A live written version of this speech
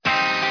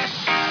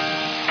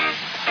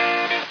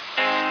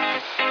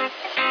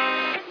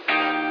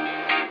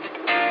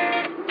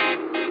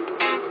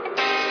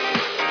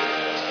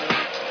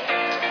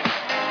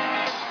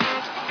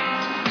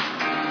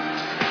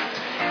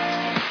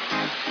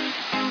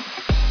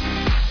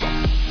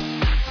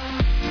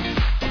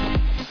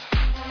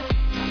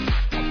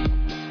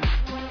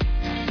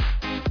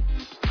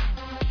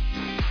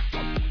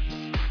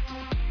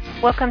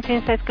Welcome to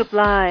Inside Scoop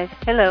Live.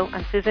 Hello,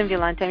 I'm Susan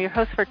Violante. I'm your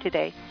host for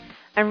today.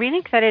 I'm really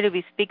excited to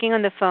be speaking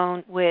on the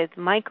phone with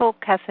Michael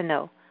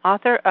Cassano,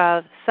 author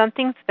of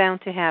Something's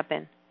Bound to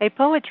Happen, a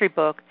poetry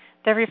book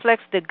that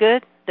reflects the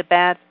good, the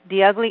bad,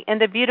 the ugly,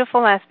 and the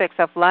beautiful aspects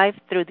of life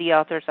through the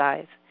author's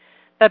eyes.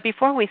 But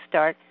before we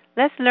start,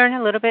 let's learn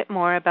a little bit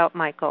more about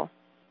Michael.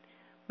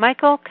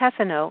 Michael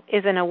Cassano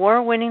is an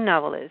award-winning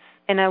novelist,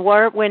 an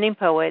award-winning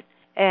poet,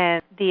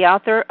 and the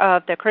author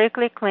of the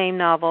critically acclaimed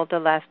novel The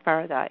Last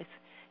Paradise.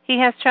 He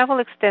has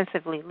traveled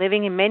extensively,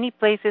 living in many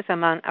places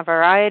among a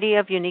variety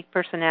of unique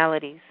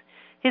personalities.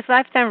 His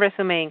lifetime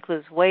resume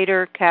includes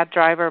waiter, cab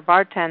driver,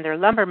 bartender,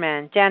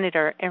 lumberman,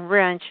 janitor, and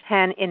ranch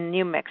hand in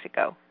New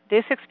Mexico.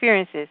 These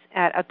experiences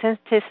add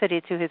authenticity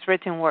to his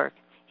written work.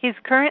 He's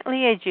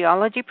currently a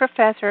geology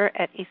professor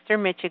at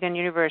Eastern Michigan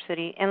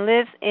University and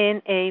lives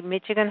in a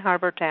Michigan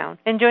harbor town,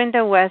 enjoying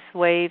the west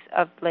waves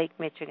of Lake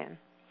Michigan.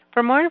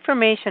 For more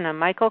information on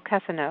Michael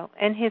Cassano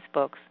and his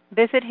books,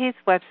 visit his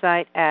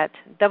website at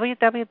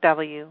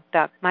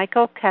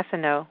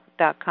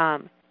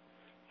www.michaelcassano.com.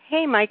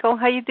 Hey, Michael,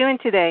 how you doing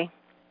today?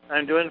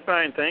 I'm doing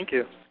fine, thank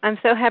you. I'm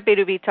so happy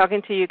to be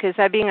talking to you because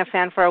I've been a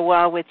fan for a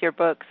while with your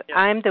books. Yeah.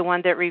 I'm the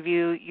one that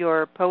reviewed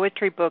your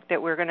poetry book that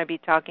we're going to be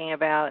talking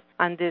about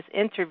on this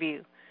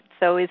interview.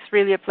 So it's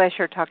really a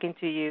pleasure talking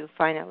to you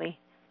finally.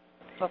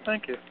 Well,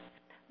 thank you.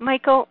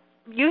 Michael,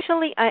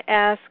 usually I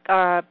ask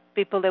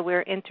people that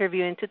we're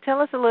interviewing to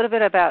tell us a little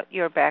bit about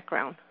your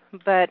background,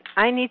 but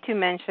I need to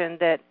mention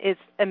that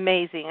it's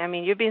amazing. I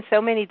mean, you've been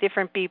so many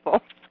different people,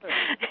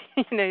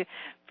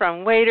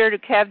 from waiter to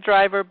cab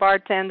driver,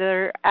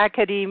 bartender,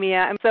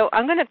 academia. And so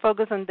I'm going to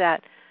focus on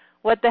that.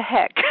 What the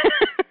heck?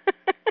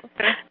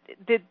 Okay.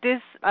 Did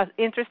this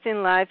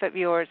interesting life of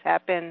yours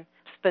happen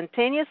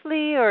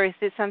spontaneously, or is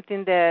it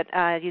something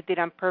that you did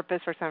on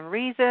purpose for some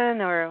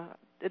reason, or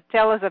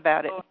tell us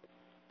about it?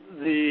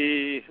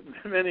 The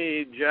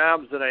many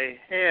jobs that I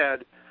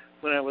had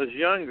when I was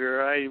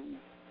younger, I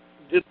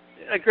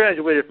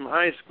graduated from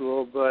high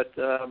school, but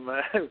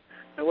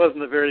I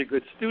wasn't a very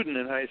good student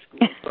in high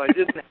school, so I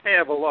didn't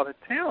have a lot of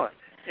talent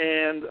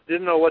and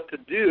didn't know what to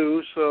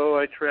do, so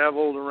I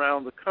traveled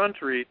around the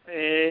country,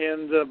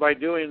 and by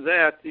doing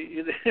that,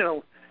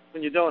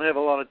 when you don't have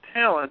a lot of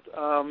talent,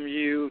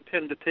 you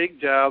tend to take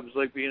jobs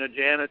like being a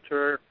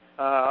janitor,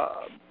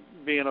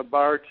 being a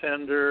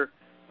bartender,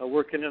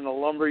 working in a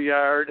lumber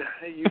yard.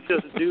 You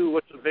just do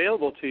what's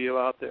available to you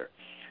out there.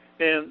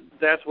 And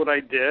that's what I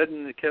did,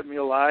 and it kept me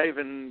alive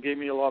and gave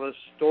me a lot of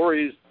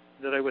stories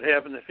that I would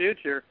have in the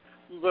future.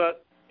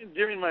 But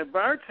during my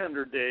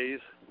bartender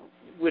days,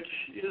 which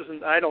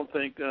isn't, I don't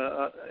think,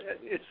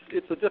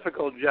 it's a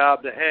difficult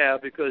job to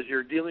have because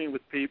you're dealing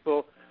with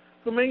people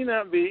who may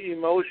not be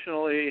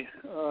emotionally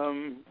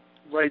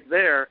right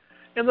there,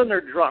 and then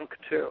they're drunk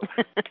too.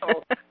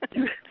 So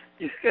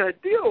you got to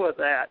deal with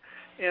that.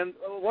 And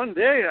one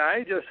day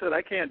I just said,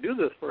 I can't do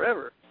this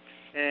forever,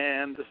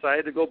 and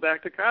decided to go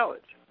back to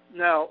college.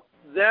 Now,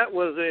 that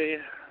was a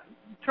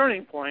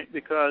turning point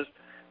because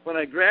when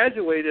I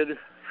graduated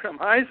from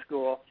high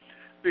school,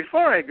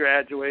 before I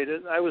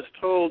graduated, I was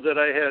told that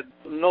I had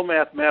no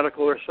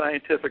mathematical or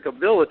scientific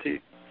ability.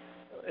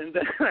 And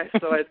then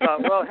so I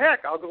thought, well,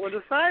 heck, I'll go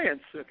into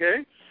science,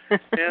 okay?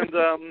 And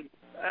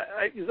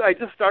I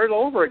just started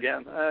over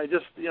again. I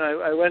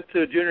went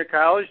to junior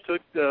college,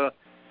 took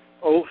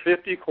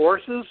 50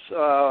 courses,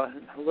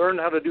 learned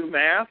how to do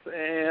math,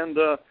 and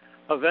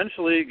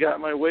eventually got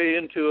my way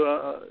into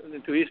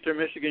Eastern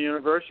Michigan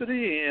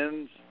University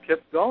and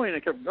kept going.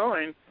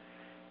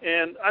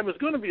 And I was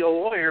going to be a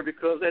lawyer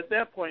because at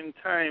that point in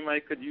time I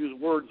could use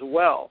words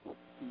well,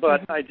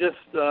 but I just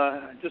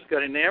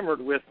got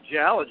enamored with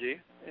geology,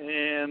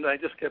 and I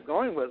just kept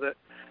going with it.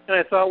 And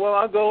I thought, well,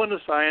 I'll go into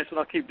science and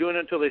I'll keep doing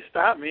it until they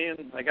stop me,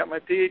 and I got my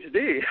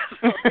PhD.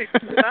 So they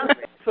stopped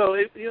me. So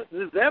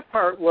that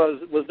part was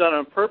done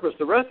on purpose.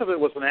 The rest of it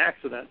was an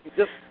accident.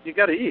 You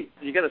got to eat,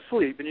 you got to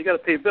sleep, and you got to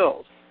pay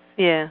bills.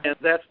 Yeah. And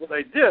that's what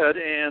I did.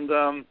 And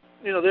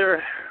there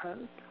are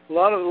a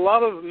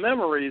lot of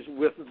memories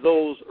with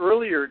those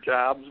earlier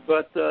jobs,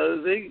 but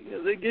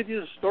they give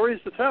you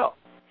stories to tell.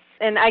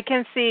 And I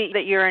can see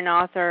that you're an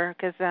author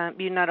because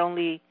you not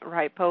only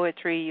write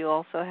poetry, you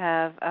also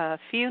have a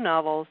few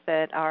novels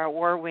that are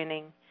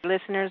award-winning.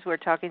 Listeners, we're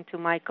talking to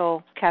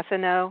Michael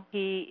Cassano.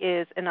 He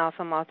is an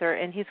awesome author,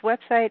 and his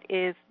website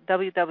is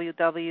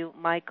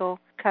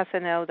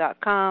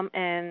www.michaelcassano.com,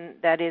 and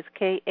that is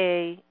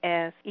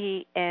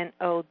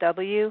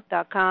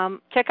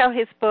KASENOW.com. Check out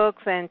his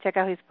books and check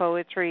out his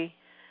poetry.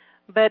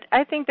 But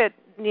I think that,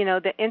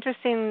 the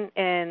interesting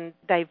and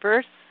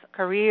diverse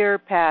career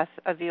path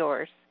of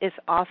yours is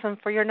awesome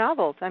for your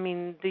novels. I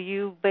mean, do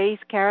you base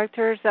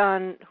characters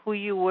on who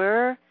you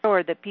were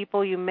or the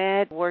people you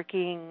met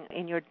working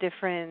in your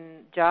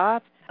different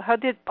jobs? How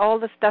did all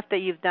the stuff that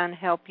you've done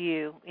help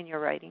you in your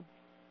writing?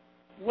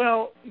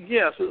 Well,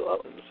 yes,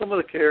 some of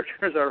the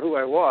characters are who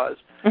I was,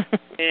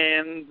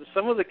 and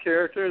some of the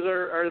characters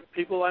are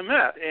people I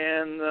met,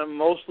 and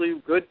mostly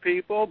good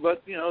people,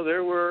 but,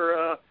 there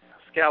were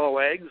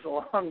scalawags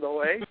along the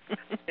way,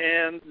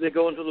 and they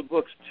go into the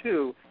books,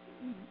 too.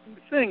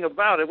 thing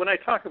about it, when I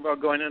talk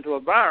about going into a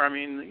bar, I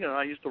mean,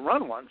 I used to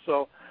run one,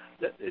 so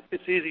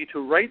it's easy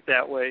to write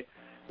that way.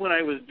 When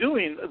I was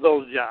doing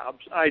those jobs,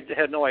 I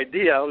had no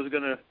idea I was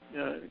going to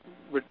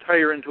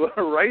retire into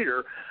a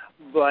writer,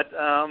 but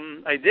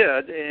I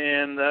did,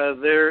 and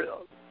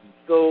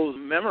those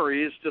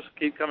memories just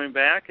keep coming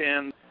back.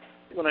 And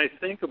when I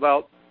think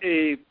about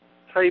a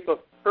type of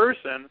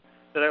person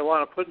that I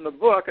want to put in the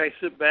book, I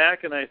sit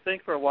back and I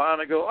think for a while,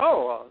 and I go,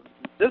 oh,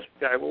 this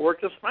guy will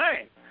work just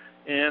fine,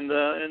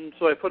 and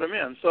so I put him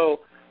in.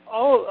 So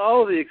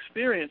all the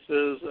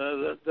experiences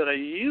that I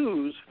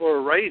use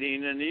for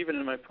writing and even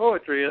in my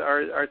poetry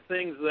are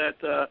things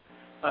that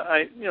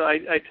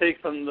I take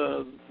from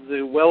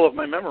the well of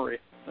my memory,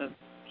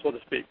 so to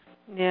speak.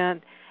 Yeah,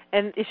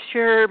 and it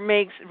sure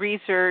makes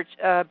research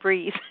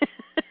breathe.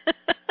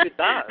 It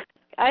does.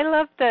 I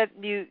love that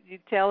you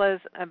tell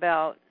us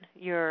about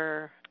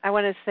your, I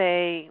want to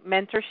say,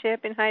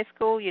 mentorship in high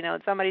school.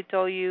 Somebody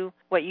told you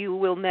what you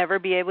will never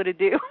be able to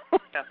do.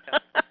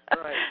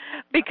 Right.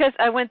 Because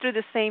I went through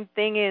the same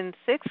thing in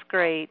 6th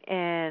grade,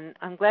 and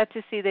I'm glad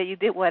to see that you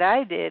did what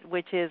I did,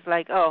 which is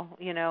like,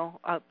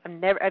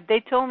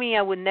 they told me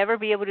I would never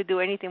be able to do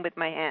anything with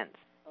my hands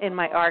in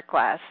my art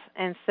class.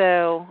 And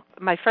so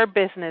my first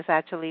business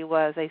actually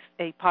was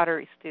a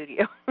pottery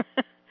studio.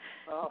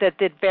 That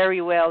did very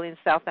well in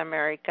South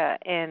America.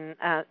 And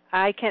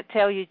I can't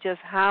tell you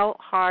just how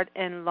hard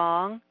and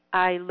long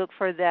I looked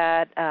for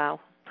that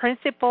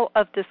principal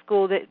of the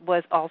school that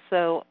was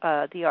also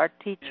the art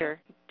teacher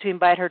to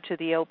invite her to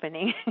the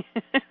opening.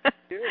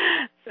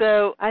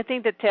 So I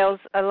think that tells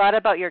a lot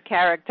about your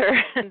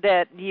character,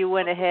 that you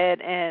went ahead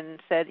and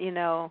said,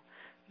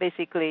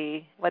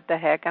 basically, what the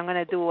heck, I'm going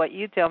to do what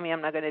you tell me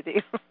I'm not going to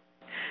do.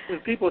 When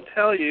people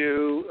tell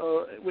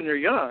you when you're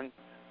young,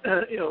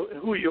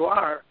 who you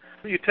are,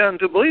 you tend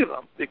to believe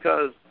them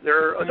because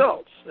they're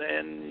adults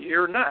and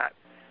you're not.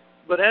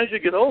 But as you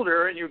get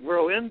older and you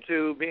grow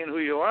into being who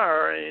you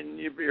are and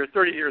you're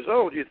 30 years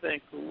old, you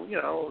think,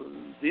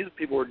 these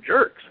people are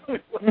jerks.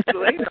 What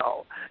do they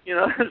know?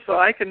 So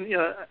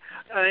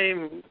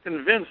I'm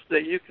convinced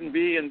that you can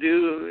be and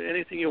do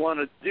anything you want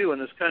to do in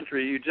this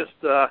country. You just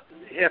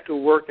have to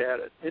work at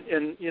it.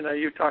 And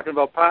you're talking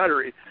about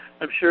pottery.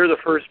 I'm sure the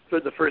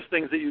first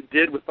things that you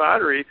did with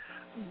pottery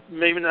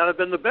maybe not have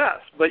been the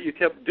best, but you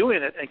kept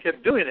doing it and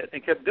kept doing it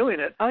and kept doing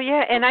it. Oh,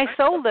 yeah, and I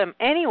sold them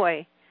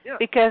anyway. Yeah.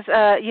 Because,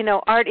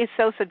 art is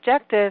so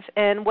subjective,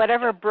 and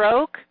whatever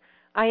broke,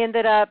 I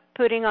ended up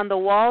putting on the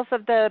walls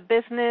of the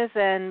business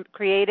and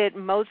created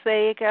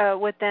mosaic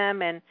with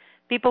them, and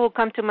people will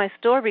come to my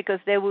store because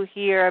they will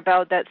hear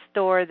about that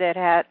store that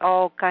had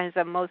all kinds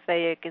of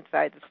mosaic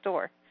inside the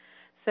store.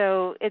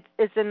 So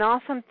it's an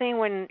awesome thing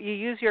when you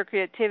use your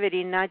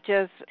creativity not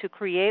just to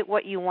create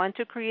what you want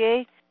to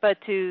create, but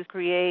to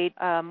create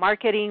a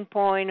marketing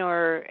point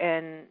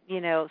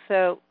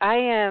so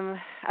I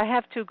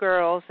have 2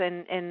 girls,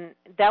 and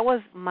that was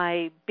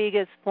my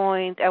biggest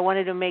point. I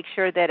wanted to make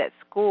sure that at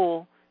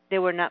school they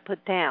were not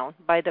put down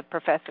by the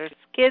professors.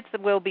 Kids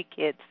will be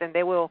kids, and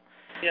they will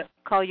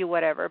call you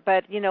whatever.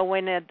 But,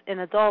 when an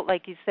adult,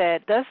 like you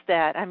said, does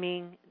that,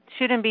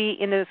 shouldn't be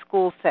in a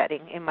school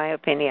setting, in my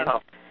opinion. No.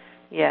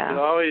 Yeah.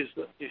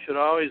 You should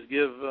always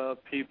give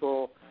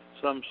people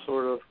some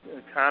sort of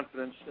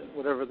confidence in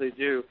whatever they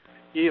do.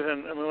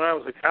 Even when I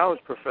was a college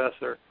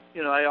professor,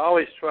 I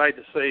always tried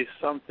to say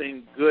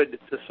something good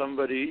to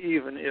somebody,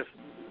 even if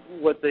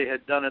what they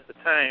had done at the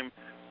time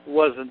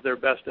wasn't their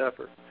best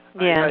effort.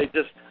 Yeah.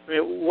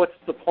 What's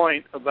the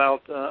point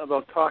about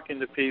talking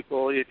to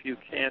people if you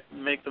can't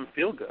make them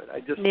feel good? I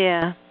just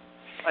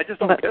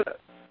don't get it.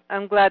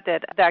 I'm glad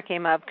that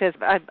came up, because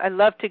I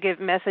love to give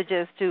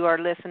messages to our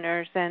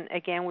listeners. And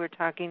again, we're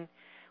talking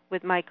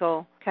with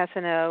Michael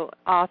Cassano,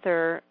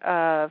 author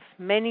of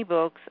many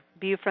books,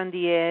 View from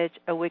the Edge,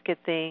 A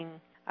Wicked Thing,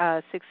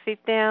 6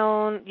 Feet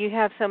Down. You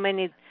have so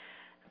many.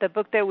 The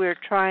book that we're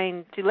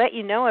trying to let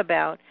you know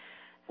about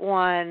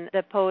won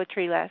the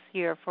poetry last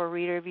year for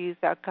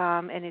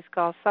readerreviews.com, and it's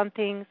called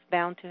Something's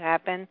Bound to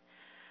Happen.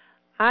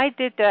 I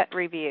did that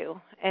review,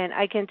 and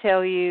I can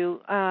tell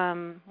you,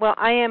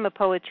 I am a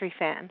poetry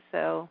fan,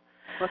 so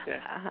okay.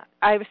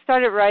 I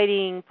started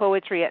writing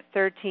poetry at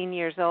 13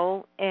 years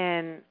old,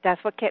 and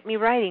that's what kept me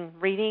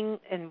reading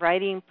and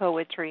writing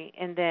poetry.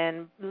 And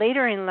then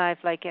later in life,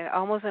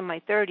 almost in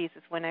my 30s,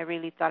 is when I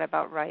really thought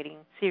about writing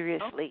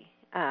seriously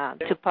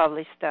to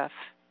publish stuff.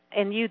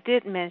 And you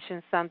did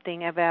mention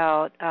something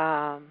about,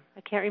 I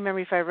can't remember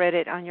if I read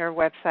it on your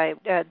website,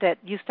 that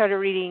you started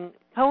reading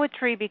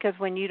poetry because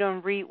when you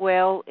don't read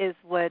well is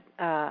what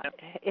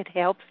it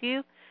helps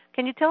you.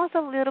 Can you tell us a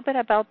little bit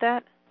about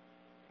that?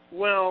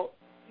 Well,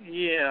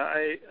 yeah,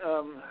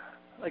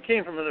 I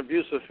came from an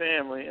abusive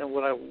family, and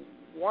what I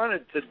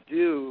wanted to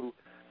do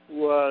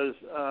was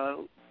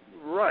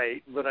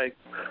write, but I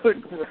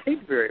couldn't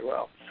write very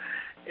well.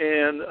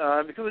 And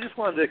because I just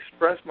wanted to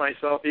express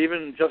myself,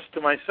 even just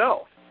to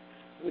myself,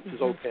 which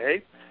is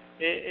okay.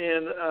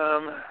 And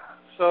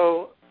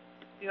so,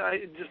 I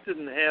just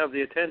didn't have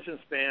the attention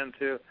span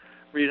to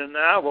read a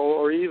novel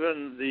or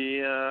even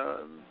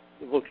the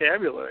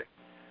vocabulary.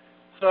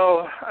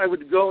 So I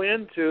would go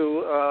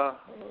into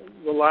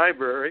the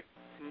library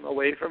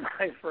away from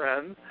my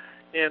friends,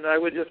 and I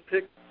would just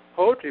pick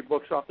poetry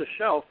books off the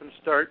shelf and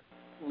start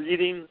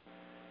reading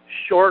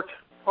short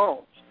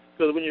poems.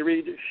 Because when you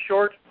read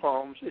short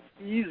poems, it's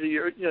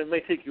easier. It may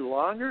take you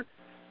longer,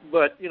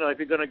 but, if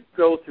you're going to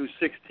go through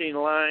 16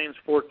 lines,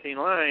 14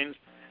 lines,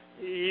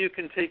 you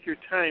can take your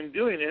time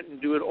doing it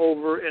and do it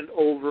over and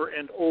over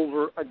and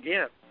over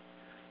again.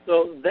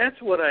 So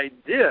that's what I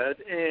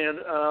did,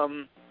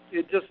 and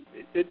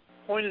it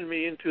pointed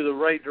me into the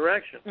right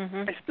direction.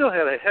 Mm-hmm. I still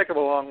had a heck of a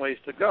long ways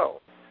to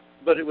go,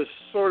 but it was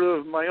sort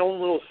of my own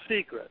little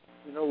secret,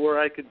 where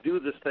I could do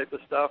this type of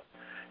stuff.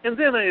 And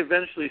then I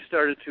eventually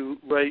started to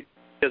write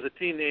as a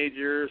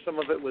teenager. Some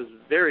of it was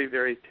very,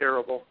 very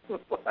terrible.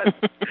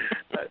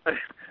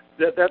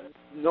 that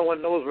no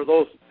one knows where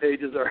those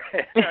pages are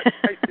at.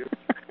 I do.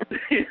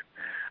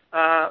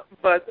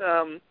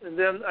 And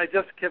then I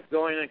just kept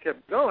going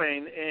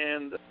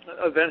and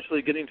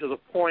eventually getting to the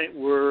point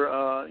where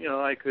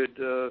I could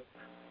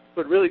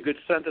put really good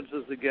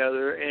sentences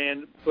together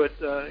and put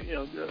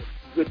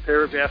good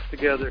paragraphs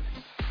together.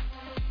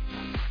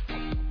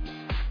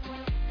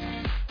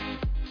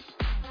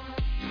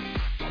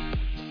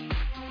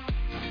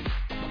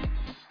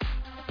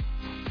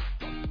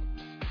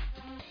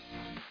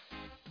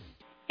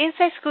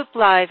 Inside Scoop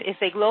Live is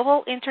a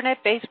global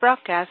internet-based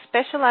broadcast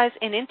specialized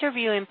in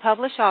interviewing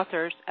published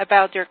authors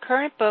about their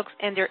current books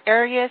and their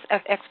areas of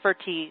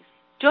expertise.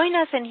 Join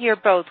us and hear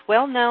both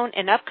well-known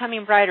and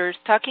upcoming writers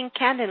talking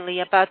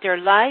candidly about their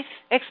life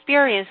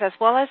experience as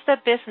well as the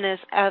business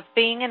of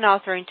being an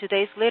author in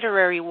today's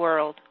literary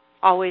world.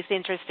 Always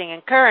interesting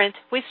and current,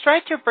 we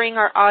strive to bring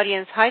our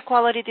audience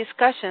high-quality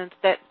discussions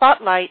that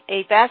spotlight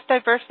a vast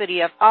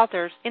diversity of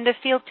authors in the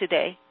field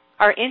today.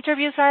 Our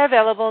interviews are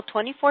available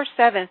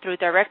 24/7 through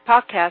direct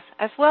podcasts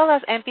as well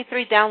as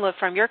MP3 download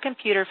from your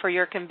computer for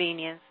your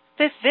convenience.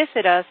 Please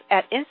visit us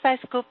at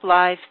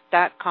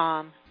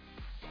InsideScoopLive.com.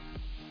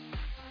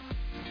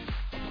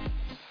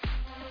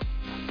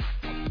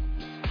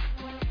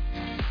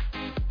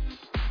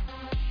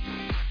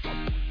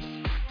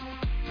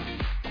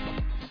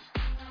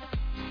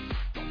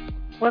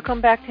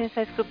 Welcome back to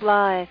Inside Scoop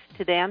Live.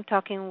 Today I'm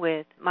talking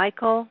with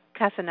Michael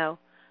Cassano,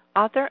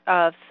 author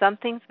of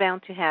Something's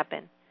Bound to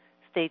Happen.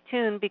 Stay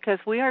tuned because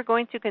we are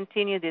going to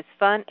continue this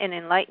fun and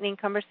enlightening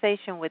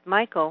conversation with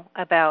Michael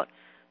about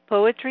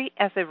poetry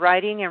as a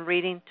writing and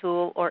reading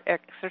tool or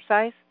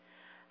exercise,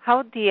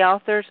 how the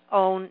author's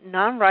own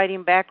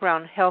non-writing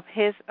background helped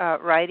his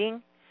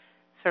writing,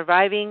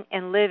 surviving,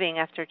 and living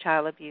after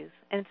child abuse,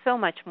 and so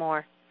much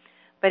more.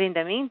 But in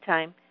the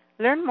meantime,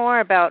 learn more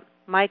about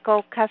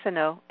Michael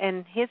Cassano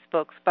and his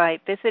books by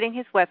visiting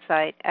his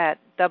website at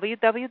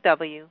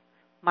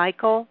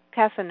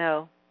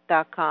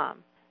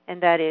www.michaelcassano.com. And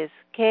that is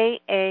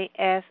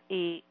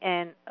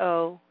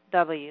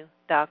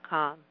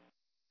KASENOW.com.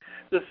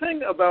 The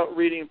thing about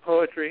reading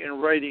poetry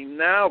and writing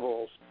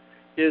novels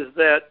is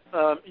that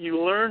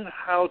you learn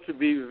how to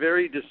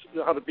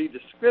be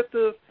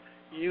descriptive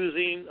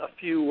using a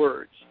few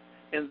words,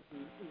 and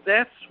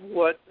that's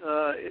what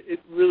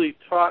it really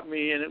taught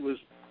me, and it was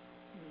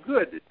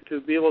good to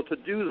be able to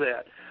do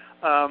that.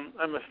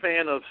 I'm a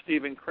fan of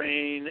Stephen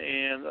Crane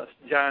and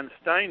John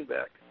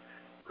Steinbeck,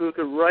 who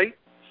could write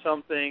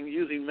something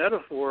using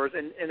metaphors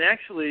and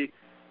actually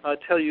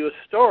tell you a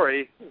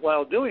story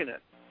while doing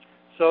it.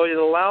 So it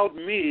allowed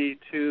me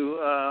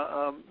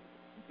to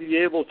be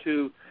able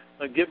to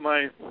get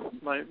my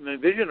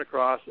vision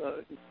across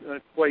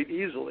quite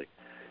easily.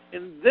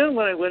 And then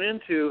when I went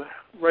into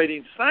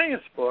writing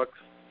science books,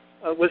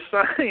 with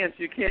science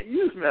you can't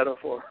use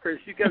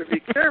metaphors. You got to be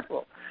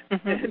careful,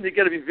 and they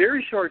got to be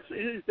very short.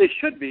 They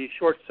should be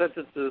short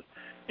sentences.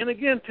 And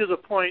again, to the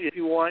point, if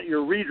you want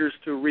your readers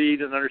to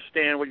read and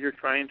understand what you're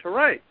trying to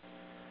write.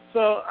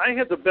 So I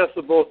had the best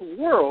of both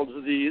worlds.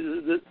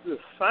 The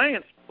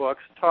science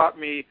books taught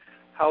me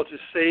how to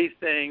say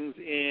things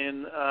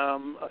in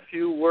a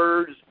few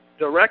words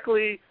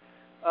directly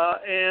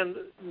and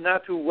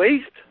not to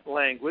waste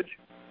language,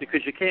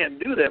 because you can't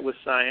do that with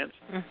science,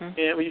 and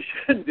you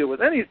shouldn't do it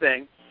with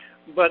anything.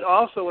 But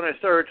also when I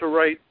started to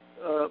write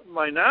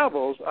my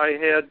novels, I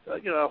had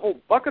a whole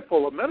bucket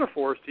full of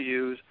metaphors to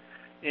use,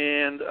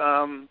 and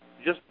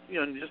just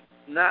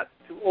not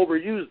to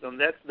overuse them.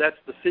 That's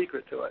the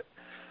secret to it.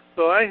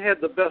 So I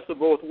had the best of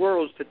both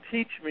worlds to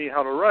teach me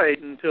how to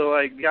write until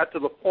I got to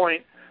the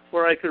point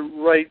where I could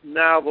write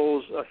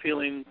novels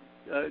feeling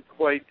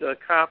quite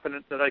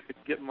confident that I could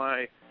get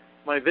my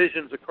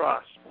visions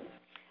across.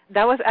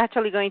 That was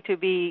actually going to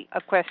be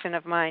a question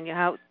of mine,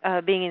 how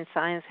being in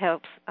science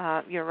helps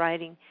your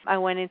writing. I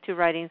went into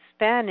writing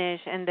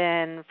Spanish, and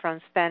then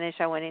from Spanish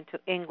I went into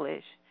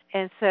English.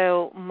 And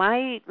so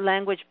my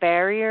language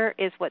barrier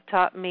is what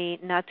taught me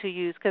not to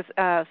use,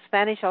 because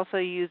Spanish also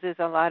uses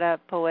a lot of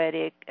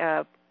poetic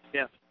kind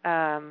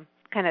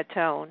of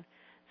tone.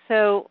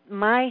 So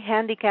my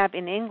handicap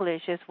in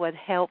English is what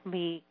helped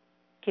me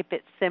keep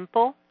it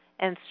simple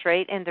and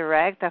straight and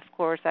direct. Of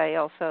course, I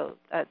also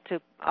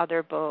took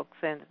other books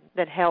and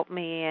that helped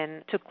me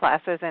and took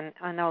classes and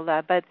all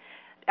that. But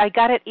I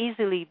got it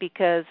easily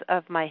because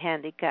of my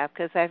handicap,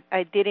 because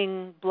I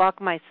didn't block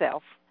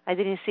myself. I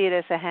didn't see it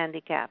as a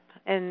handicap.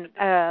 And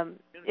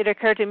it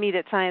occurred to me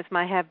that science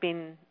might have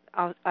been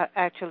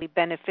actually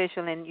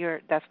beneficial, and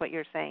that's what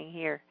you're saying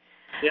here.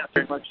 Yeah,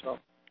 very much so.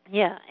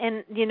 Yeah,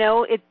 and,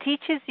 it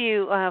teaches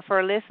you, for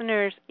our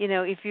listeners,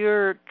 if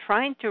you're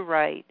trying to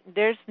write,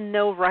 there's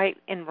no right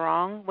and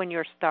wrong when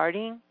you're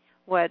starting.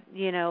 What,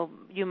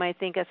 you might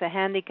think as a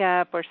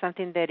handicap or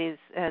something that is,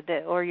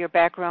 or your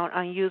background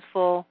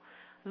unuseful,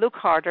 look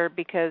harder,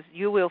 because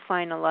you will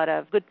find a lot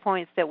of good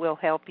points that will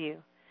help you.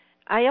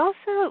 I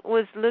also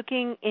was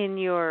looking in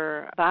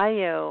your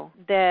bio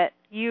that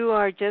you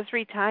are just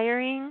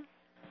retiring.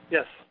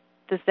 Yes.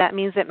 Does that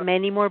mean that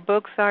many more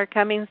books are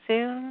coming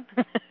soon?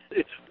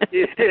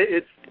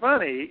 It's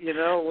funny,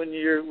 when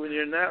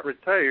you're not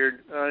retired,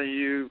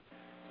 you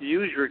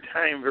use your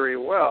time very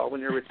well. When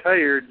you're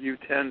retired, you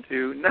tend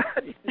to not.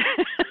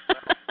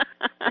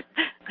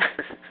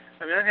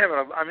 I mean,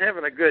 I'm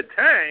having a good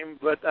time,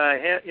 but I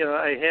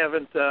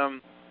haven't.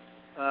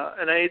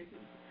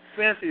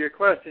 To answer your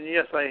question,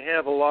 yes, I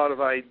have a lot of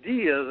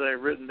ideas that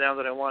I've written down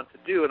that I want to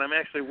do, and I'm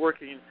actually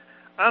working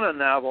on a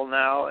novel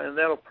now, and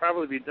that'll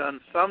probably be done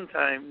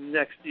sometime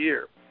next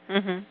year.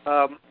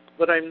 Mm-hmm.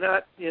 But I'm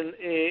not in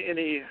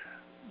any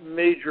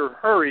major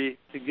hurry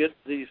to get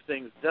these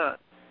things done.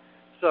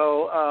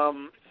 So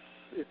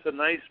it's a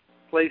nice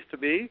place to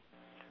be.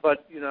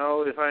 But,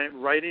 if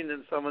I'm writing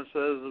and someone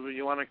says, well,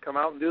 you want to come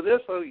out and do this?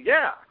 Oh,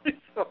 yeah.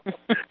 So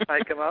I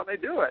come out and I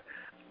do it.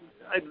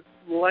 I'd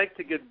like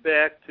to get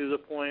back to the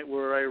point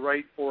where I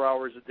write 4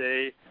 hours a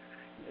day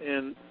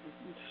and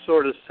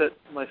sort of set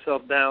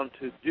myself down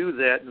to do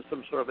that in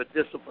some sort of a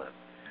discipline.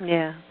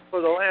 Yeah.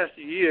 For the last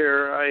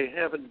year, I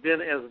haven't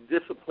been as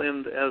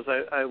disciplined as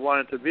I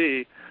wanted to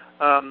be,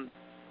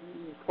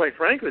 quite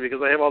frankly,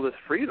 because I have all this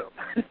freedom.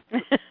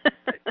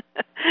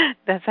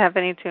 That's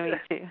happening to me,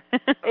 too.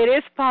 It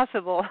is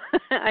possible.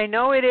 I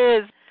know it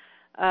is.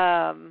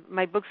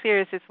 My book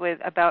series is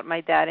about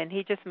my dad, and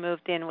he just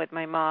moved in with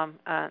my mom,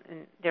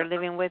 and they're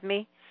living with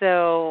me.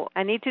 So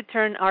I need to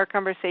turn our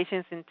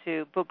conversations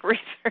into book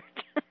research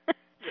at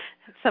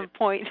some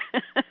point.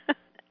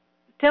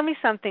 Tell me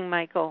something,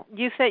 Michael.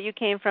 You said you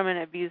came from an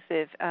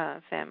abusive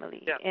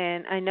family, yeah.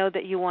 And I know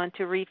that you want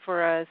to read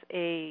for us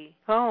a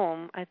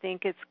poem. I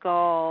think it's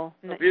called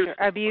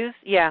Abuse.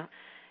 Yeah.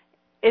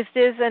 Is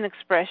this an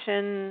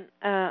expression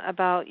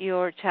about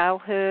your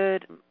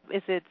childhood?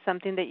 Is it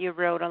something that you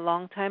wrote a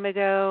long time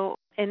ago?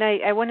 And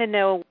I want to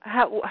know,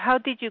 how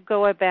did you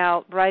go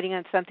about writing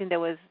on something that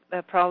was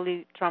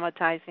probably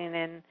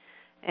traumatizing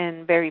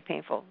and very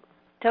painful?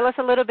 Tell us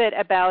a little bit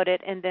about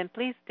it, and then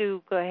please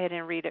do go ahead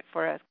and read it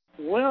for us.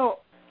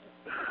 Well,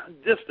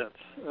 distance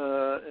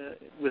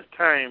with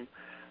time.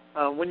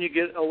 When you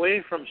get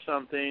away from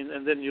something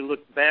and then you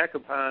look back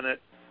upon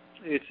it,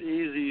 it's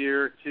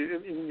easier to,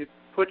 you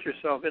put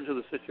yourself into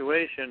the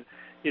situation,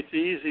 it's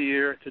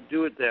easier to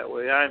do it that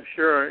way. I'm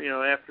sure,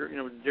 after,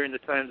 during the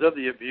times of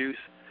the abuse,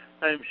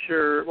 I'm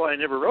sure, well, I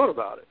never wrote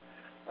about it.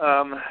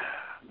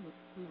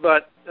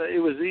 But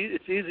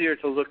it's easier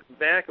to look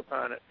back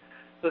upon it.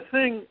 The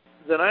thing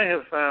that I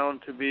have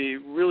found to be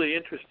really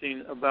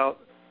interesting about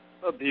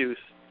abuse,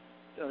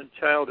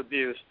 child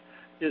abuse,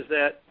 is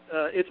that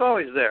it's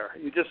always there.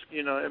 You just,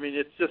 you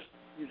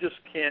just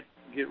can't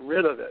get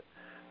rid of it.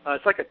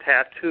 It's like a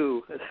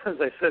tattoo, as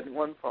I said in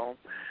one poem.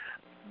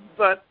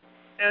 But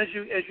as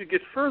you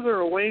get further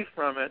away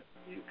from it,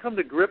 you come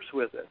to grips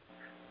with it.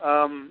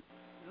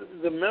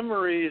 The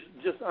memories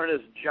just aren't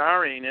as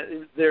jarring.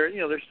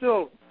 They're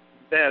still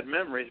bad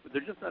memories, but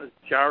they're just not as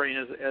jarring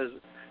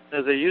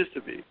as they used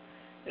to be.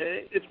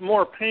 It's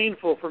more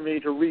painful for me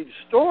to read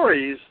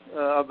stories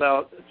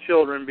about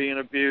children being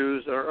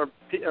abused or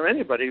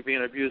anybody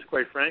being abused,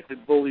 quite frankly,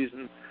 bullies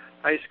in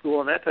high school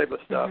and that type of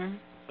stuff,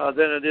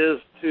 than it is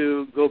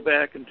to go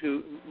back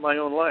into my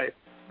own life.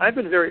 I've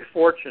been very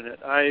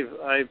fortunate.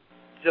 I've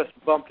just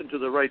bumped into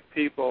the right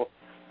people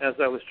as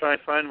I was trying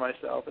to find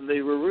myself, and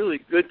they were really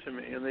good to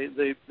me, and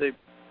they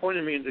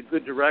pointed me into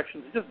good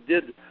directions. They just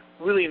did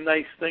really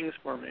nice things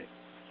for me.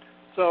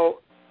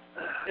 So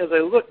as I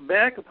look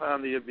back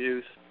upon the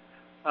abuse,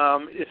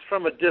 it's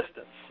from a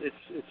distance.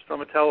 It's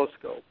from a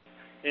telescope,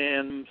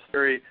 and it's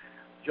very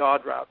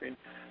jaw-dropping.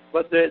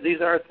 But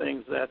these are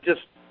things that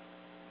just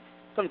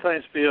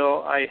sometimes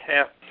feel I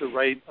have to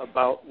write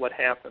about what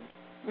happened,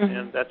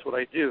 and that's what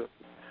I do.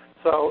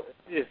 So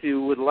if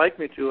you would like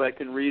me to, I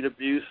can read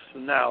abuse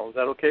now. Is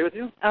that okay with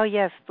you? Oh,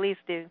 yes, please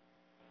do.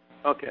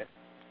 Okay.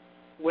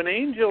 When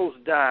angels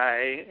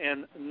die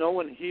and no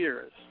one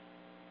hears,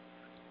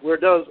 where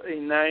does a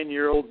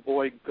 9-year-old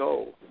boy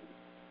go?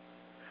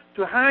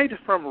 To hide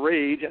from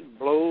rage and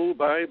blow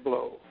by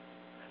blow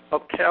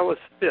of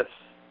calloused fists,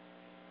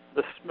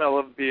 the smell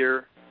of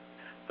beer,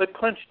 the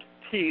clenched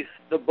teeth,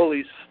 the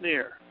bully's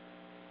sneer.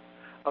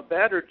 A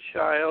battered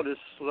child is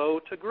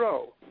slow to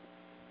grow.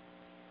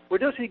 Where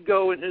does he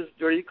go in his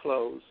dirty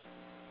clothes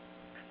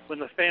when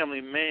the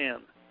family man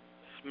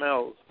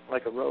smells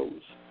like a rose?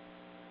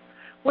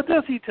 What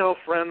does he tell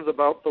friends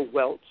about the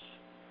welts,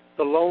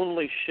 the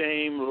lonely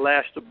shame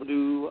lashed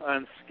blue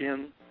on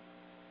skin,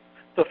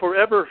 the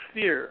forever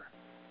fear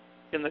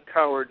in the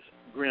coward's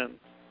grin.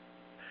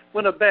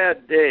 When a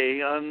bad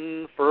day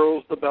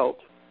unfurls the belt,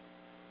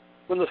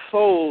 when the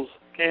soul's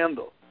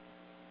candle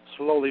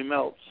slowly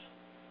melts,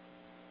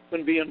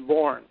 when being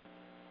born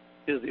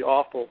is the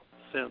awful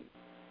sin.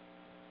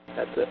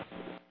 That's it.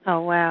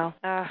 Oh, wow.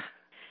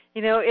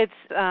 It's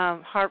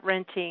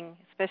heart-wrenching,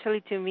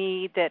 especially to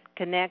me that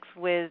connects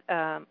with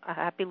a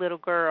happy little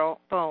girl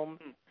poem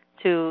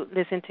to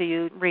listen to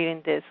you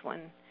reading this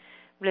one.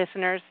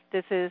 Listeners,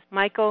 this is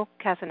Michael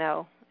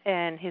Cassano,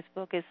 and his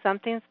book is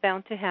Something's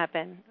Bound to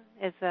Happen.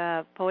 It's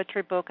a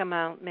poetry book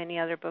among many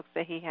other books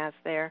that he has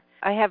there.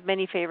 I have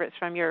many favorites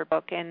from your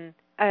book, and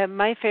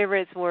my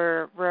favorites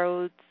were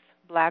Roads,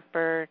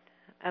 Blackbird.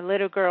 A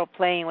Little Girl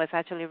Playing was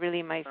actually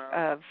really my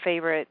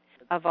favorite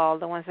of all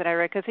the ones that I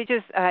read, because it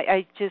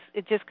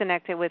just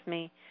connected with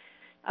me.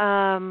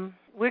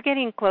 We're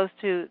getting close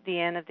to the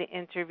end of the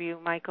interview,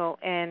 Michael,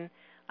 and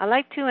I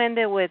like to end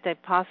it with a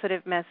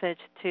positive message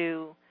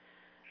to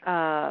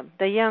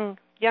the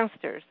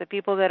youngsters, the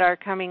people that are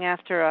coming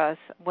after us,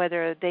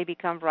 whether they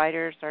become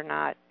writers or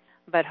not,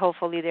 but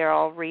hopefully they're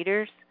all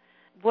readers.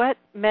 What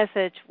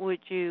message would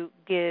you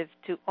give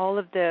to all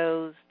of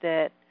those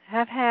that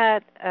have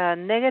had a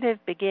negative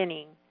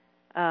beginning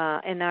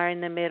and are in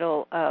the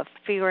middle of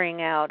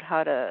figuring out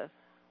how to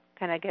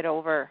kind of get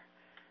over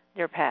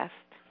their past?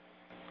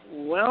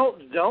 Well,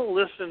 don't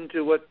listen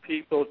to what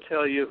people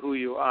tell you who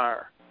you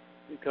are,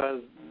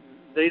 because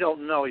they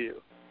don't know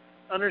you.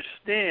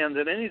 Understand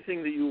that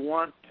anything that you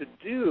want to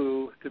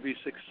do to be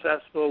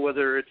successful,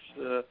 whether it's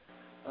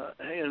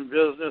in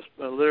business,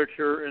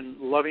 literature, and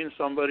loving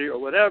somebody or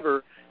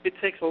whatever, it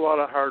takes a lot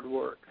of hard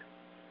work.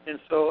 And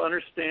so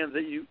understand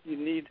that you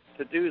need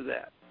to do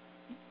that.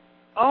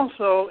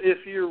 Also,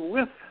 if you're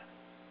with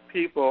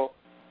people,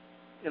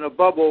 in a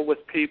bubble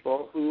with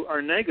people who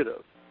are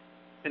negative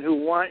and who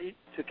want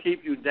to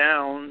keep you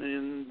down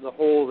in the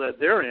hole that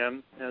they're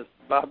in, as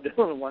Bob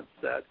Dylan once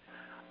said,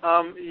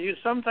 you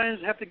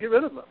sometimes have to get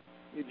rid of them.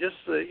 You just,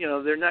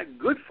 they're not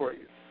good for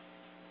you.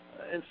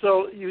 And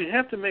so you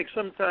have to make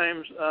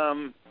sometimes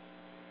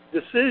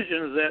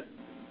decisions that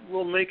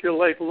will make your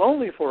life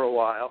lonely for a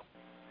while,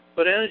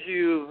 but as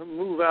you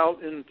move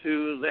out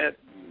into that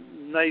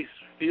nice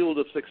field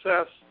of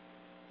success,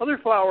 other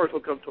flowers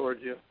will come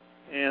towards you,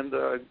 and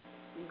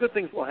good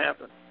things will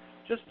happen.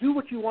 Just do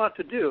what you want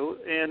to do,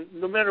 and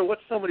no matter what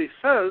somebody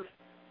says,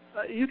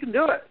 you can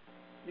do it.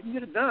 You can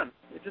get it done.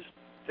 It just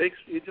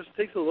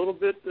takes a little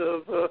bit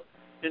of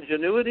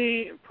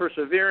ingenuity,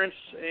 perseverance,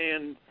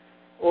 and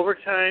over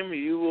time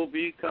you will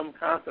become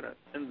confident,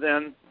 and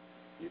then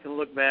you can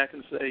look back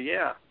and say,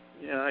 yeah,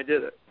 I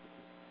did it.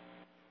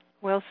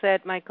 Well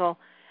said, Michael.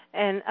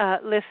 And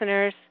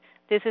listeners,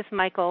 this is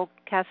Michael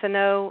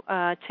Cassano.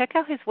 Check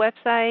out his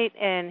website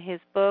and his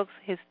books,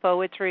 his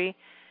poetry.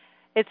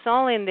 It's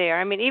all in there.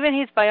 I mean, even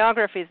his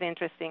biography is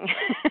interesting.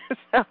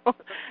 So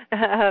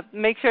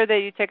make sure that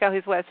you check out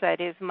his website.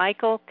 It's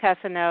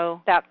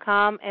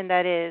michaelcassano.com, and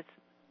that is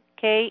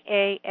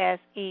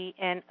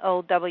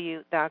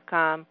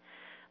KASENOW.com.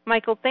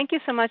 Michael, thank you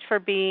so much for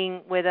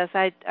being with us.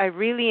 I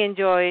really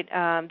enjoyed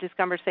this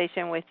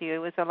conversation with you. It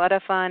was a lot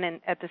of fun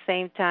and at the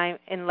same time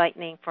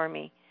enlightening for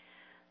me.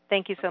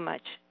 Thank you so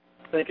much.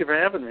 Thank you for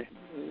having me.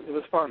 It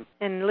was fun.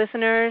 And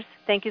listeners,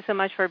 thank you so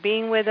much for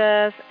being with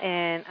us,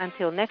 and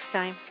until next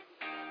time.